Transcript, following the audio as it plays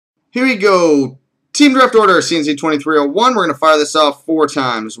Here we go. Team draft order, CNC 2301. We're going to fire this off 4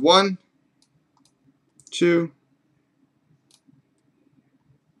 times. 1, 2,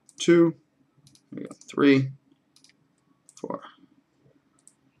 2, 3, 4.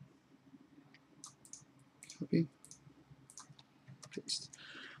 Copy. Paste.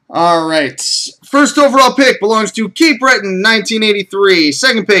 All right. First overall pick belongs to Cape Breton, 1983.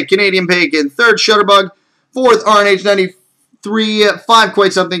 Second pick, Canadian Bacon. Third, Shutterbug. Fourth, RNH 93. 5,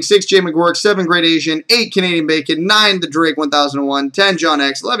 Quite Something. 6, Jay McGuirk. 7, Great Asian. 8, Canadian Bacon. 9, The Drake 1001. 10, John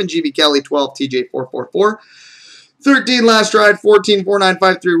X. 11, GB Kelly. 12, TJ 444. 13, Last Ride. 14,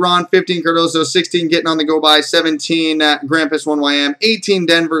 4953, Ron. 15, Cardoso. 16, Getting on the Go By. 17, Grampus 1YM. 18,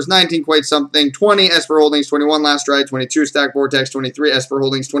 Denver's. 19, Quite Something. 20, Esper Holdings. 21, Last Ride. 22, Stack Vortex. 23, Esper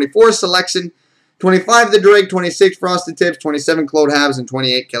Holdings. 24, Selection. 25, The Drake. 26, Frosted Tips. 27, Clode Halves. And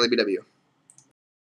 28, Kelly BW.